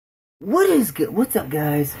What is good? What's up,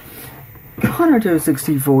 guys?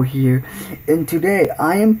 Connor64 here, and today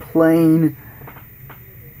I am playing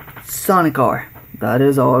Sonic R. That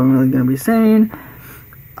is all I'm really gonna be saying.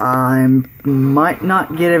 I might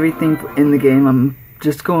not get everything in the game. I'm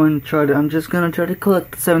just gonna try to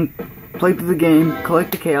collect play through the game,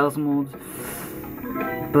 collect the Chao Emeralds,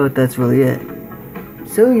 but that's really it.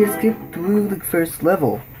 So let's get through the first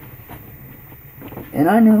level. And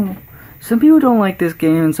I know some people don't like this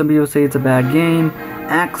game, and some people say it's a bad game.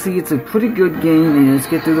 Actually, it's a pretty good game, and let's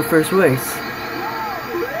get through the first race.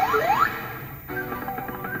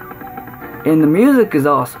 And the music is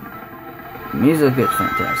awesome. The music is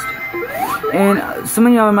fantastic. And some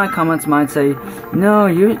of y'all in my comments might say, "No,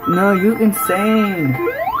 you're insane."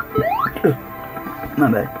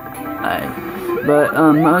 My bad. But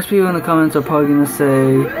most people in the comments are probably gonna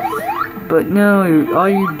say, "But no, all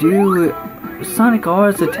you do." Sonic R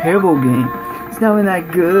is a terrible game. It's not even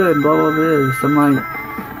that good, blah blah blah. So I'm like,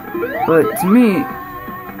 but to me,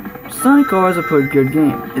 Sonic R is a pretty good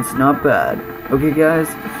game. It's not bad. Okay, guys?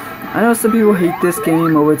 I know some people hate this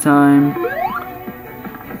game over time,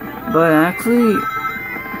 but actually,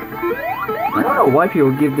 I don't know why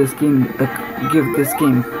people give this game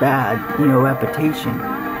bad, reputation.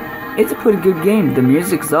 It's a pretty good game. The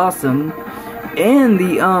music's awesome, and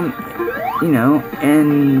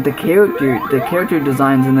and the character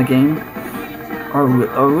designs in the game are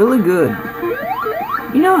really good.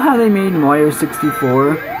 You know how they made Mario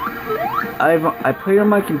 64? I played on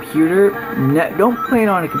my computer. Don't play it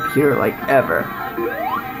on a computer, like, ever.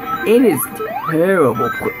 It is terrible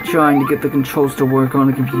trying to get the controls to work on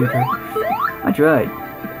a computer. I tried.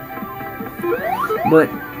 But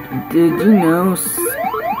did you know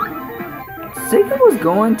Sega was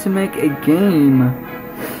going to make a game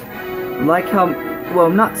like how, well,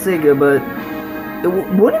 not Sega, but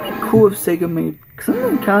wouldn't it be cool if Sega made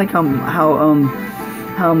something kind of like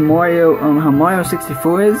how Mario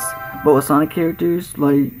 64 is, but with Sonic characters?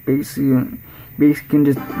 Like basically can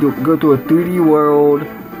just go through a 3D world,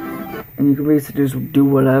 and you can basically just do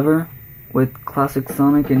whatever with classic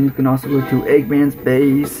Sonic, and you can also go to Eggman's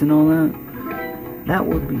base and all that. That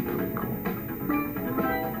would be pretty cool.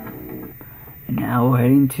 And now we're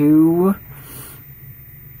heading to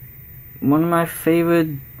one of my favorite,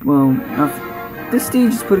 well, this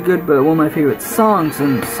stage is pretty good, but one of my favorite songs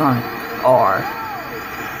in Sonic R.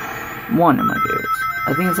 One of my favorites.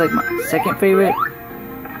 I think it's like my second favorite.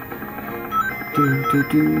 Do do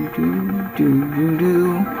do do do do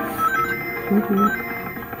do.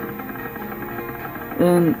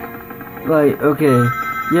 And like, okay,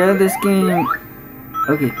 yeah, this game.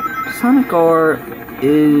 Okay, Sonic R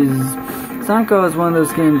is one of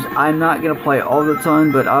those games I'm not gonna play all the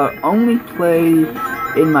time, but I'll only play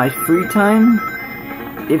in my free time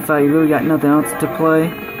if I really got nothing else to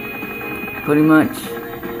play, pretty much.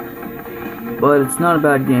 But it's not a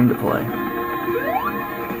bad game to play.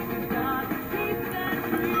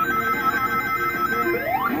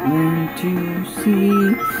 And to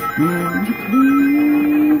see and to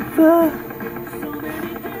believe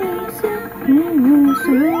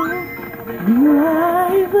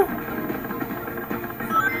alive.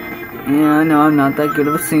 Yeah, I know I'm not that good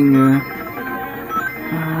of a singer.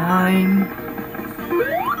 I'm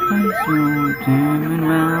so turning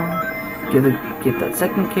around. Get that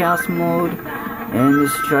second chaos mode, and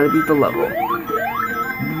just try to beat the level.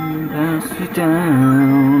 Pass it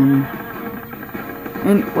down.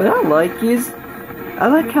 And what I like is, I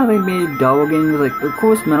like how they made double games. Like, of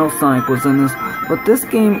course, Metal Sonic was in this, but this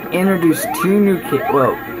game introduced two new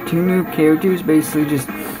characters, basically just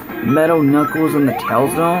Metal Knuckles and the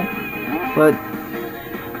Tails doll. But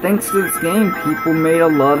thanks to this game, people made a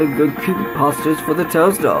lot of good creepypastas for the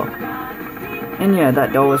Tails doll. And yeah,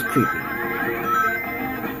 that doll was creepy.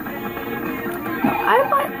 Now, I have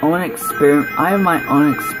my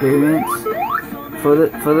own experience for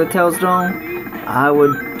the Tails doll. I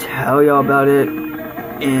would tell y'all about it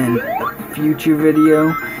in a future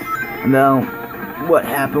video about what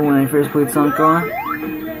happened when I first played Sonic R.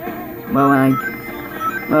 Well,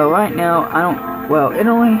 right now I don't. Well, it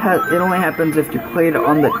only happens if you play it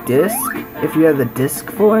on the disc. If you have the disc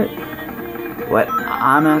for it. But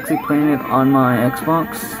I'm actually playing it on my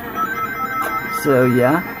Xbox. So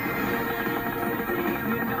yeah.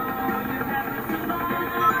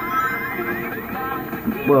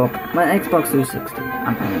 Well, my Xbox 360.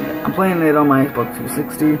 I'm playing it on my Xbox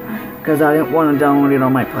 360 because I didn't want to download it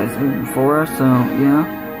on my PlayStation 4. So yeah,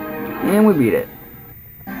 and we beat it.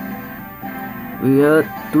 We got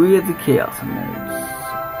 3 of the Chao Emeralds.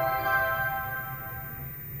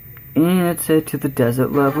 And let's head to the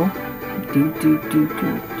desert level. Do do do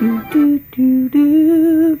do do do do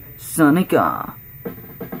do. Sonic R.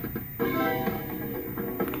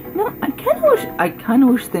 No, I kinda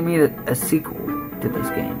wish they made a sequel to this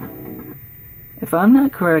game. If I'm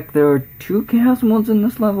not correct, there are 2 chaos modes in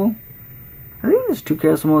this level. I think there's 2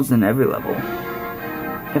 chaos modes in every level,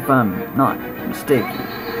 if I'm not mistaken.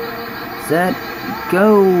 Set,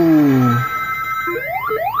 go!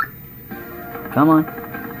 Come on.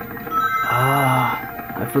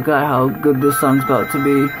 I forgot how good this song's about to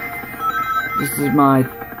be. This is my...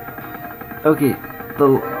 Okay,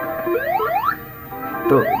 the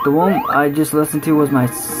one I just listened to was my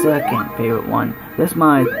 2nd favorite one. This is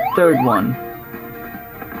my 3rd one.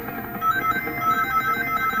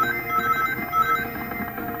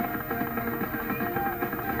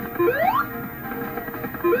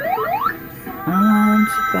 I'm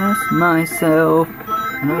so fast myself.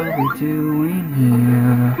 What are we doing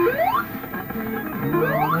here?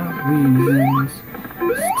 All the reasons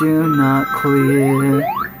still not clear.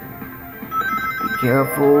 Be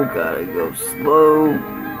careful, gotta go slow.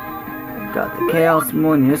 Got the chaos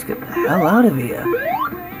mode, and just get the hell out of here.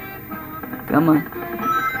 Come on.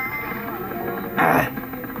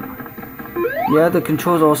 Yeah, the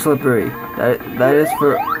controls are slippery. That is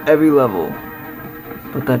for every level.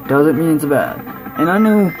 But that doesn't mean it's bad. And I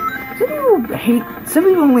know some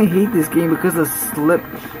people only hate this game because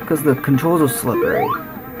the controls are slippery.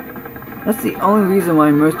 That's the only reason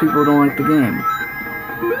why most people don't like the game.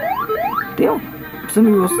 Some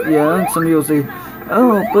people say,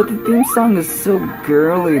 oh, but the theme song is so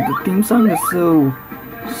girly. The theme song is so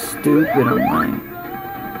stupid. I'm like,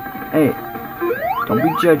 hey, don't be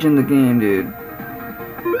judging the game, dude.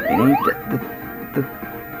 It ain't the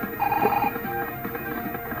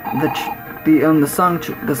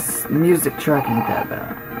music track ain't that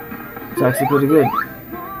bad. It's actually pretty good.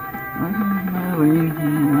 I'm here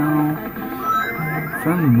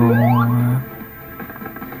for more.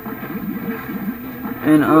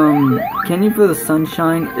 And Can You Feel the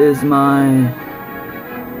Sunshine is my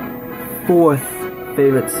 4th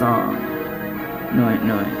favorite song. No wait.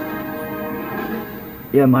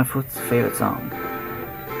 Yeah, my 4th favorite song.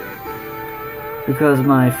 Because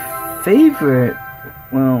my favorite,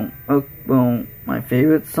 my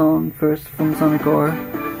favorite song first from Sonic R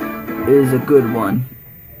is a good one.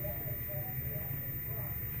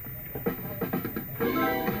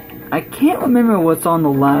 I can't remember what's on the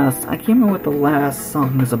last. I can't remember what the last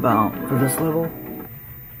song is about for this level.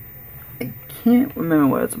 I can't remember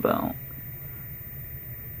what it's about.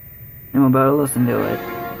 I'm about to listen to it.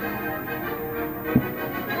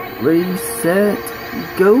 Ready, set,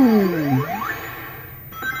 go!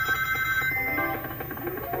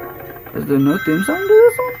 Is there no theme song to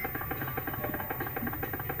this one?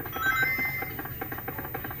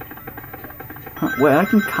 Huh, wait, I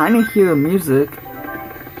can kind of hear music.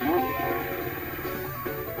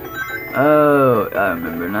 Oh, I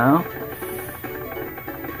remember now.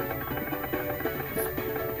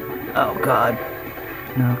 Oh God.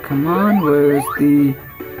 Now come on, where's the...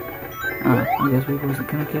 I guess we wasn't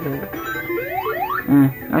gonna get it.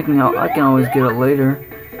 I can always get it later.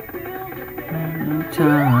 No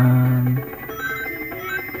time.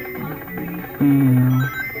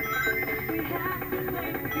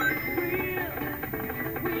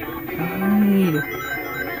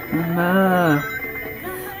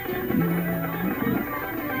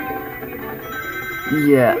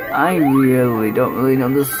 Yeah, I don't really know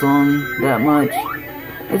this song that much.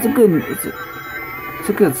 It's a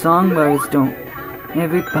good song, but I just don't.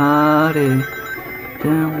 Everybody,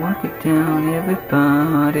 down, work it down,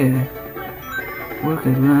 everybody, work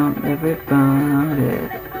it around, everybody,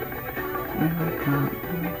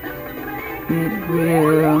 it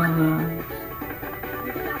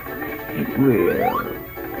will.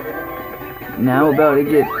 Now we're about to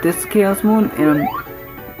get this chaos mode, and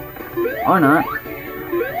or not.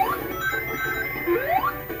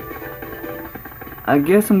 I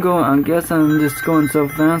guess I'm just going so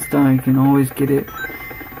fast I can always get it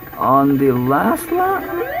on the last lap.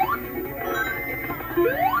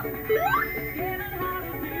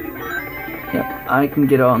 Yep, I can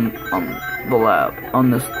get on the lap,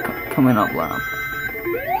 on this coming up lap.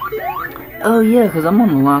 Oh yeah, because I'm on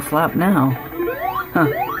the last lap now. Huh.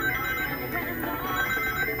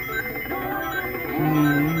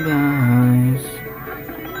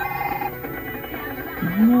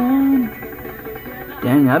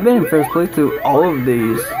 Dang, I've been in first place through all of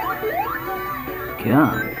these.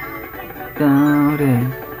 God. Doubt it.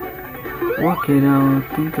 Work it out,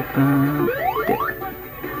 think about it.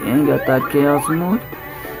 You ain't got that chaos mode?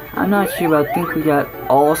 I'm not sure, but I think we got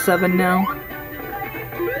all 7 now.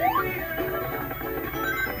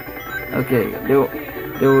 Okay,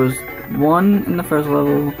 there was 1 in the first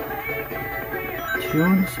level,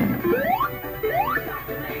 Killing sand.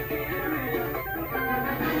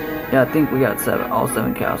 Yeah, I think we got all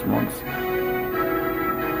 7 chaos mods.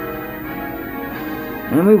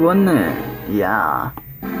 And we won that. Yeah.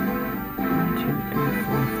 1, 2, 3,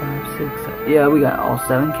 4, 5, 6, 7. Yeah, we got all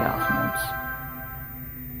 7 chaos mods.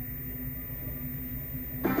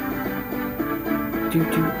 Do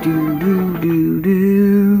do do do do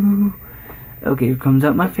do. Okay, here comes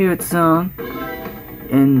out my favorite song.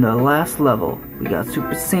 In the last level, we got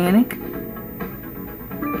Supersonic,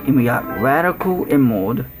 and we got Radical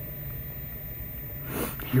Emerald.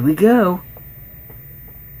 Here we go.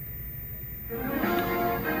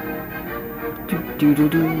 Do do do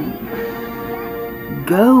do.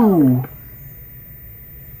 Go.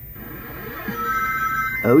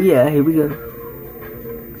 Oh yeah, here we go.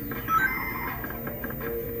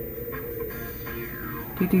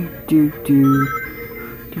 Do do do do.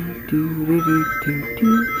 Do do do do do do.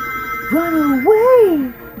 Run away.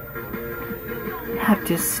 Have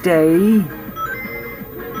to stay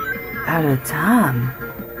out of time.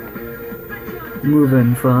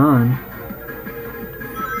 Moving fun.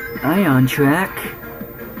 Eye on track.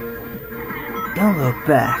 Don't look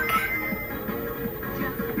back.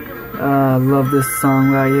 I love this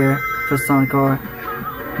song right here for Sonic Car.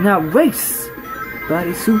 Now race!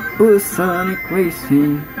 Body supersonic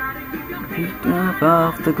racing. Feet up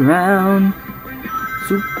off the ground.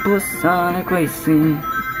 Supersonic racing.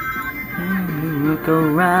 And we look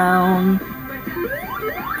around.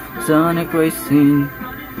 Sonic racing.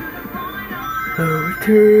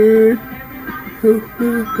 Okay.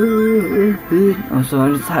 Oh, so I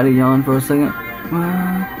just had to yawn for a second.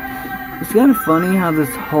 It's kind of funny how this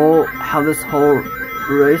whole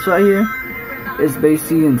race right here is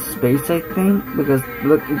basically in space, I think, because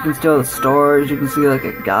look, you can see all the stars, you can see like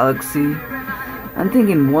a galaxy. I'm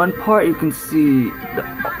thinking one part you can see the,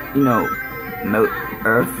 you know,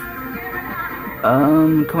 Earth,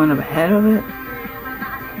 coming up ahead of it.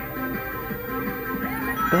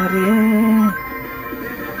 But yeah,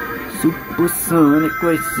 supersonic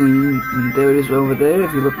racing, and there it is over there.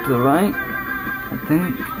 If you look to the right, I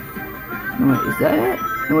think. No wait, is that it?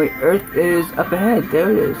 No wait, Earth is up ahead. There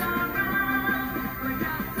it is.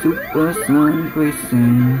 Supersonic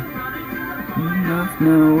racing, of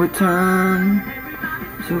no return.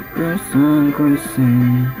 Supersonic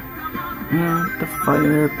racing, let the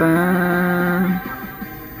fire burn.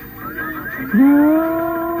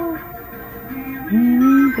 No, we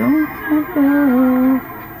don't have to go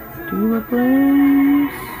to a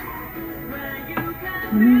place.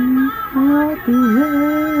 I'll be there.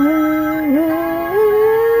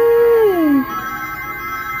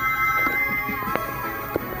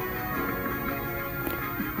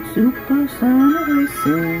 Supersonic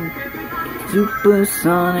racing,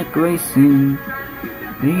 supersonic racing,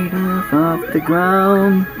 made off the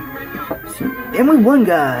ground. And we won,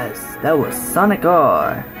 guys. That was Sonic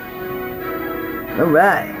R.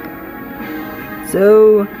 Alright.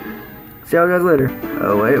 So, see you guys later.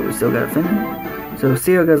 Oh wait, we still gotta finish. So,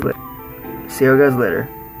 see you guys later. See you guys later.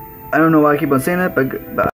 I don't know why I keep on saying that, but bye.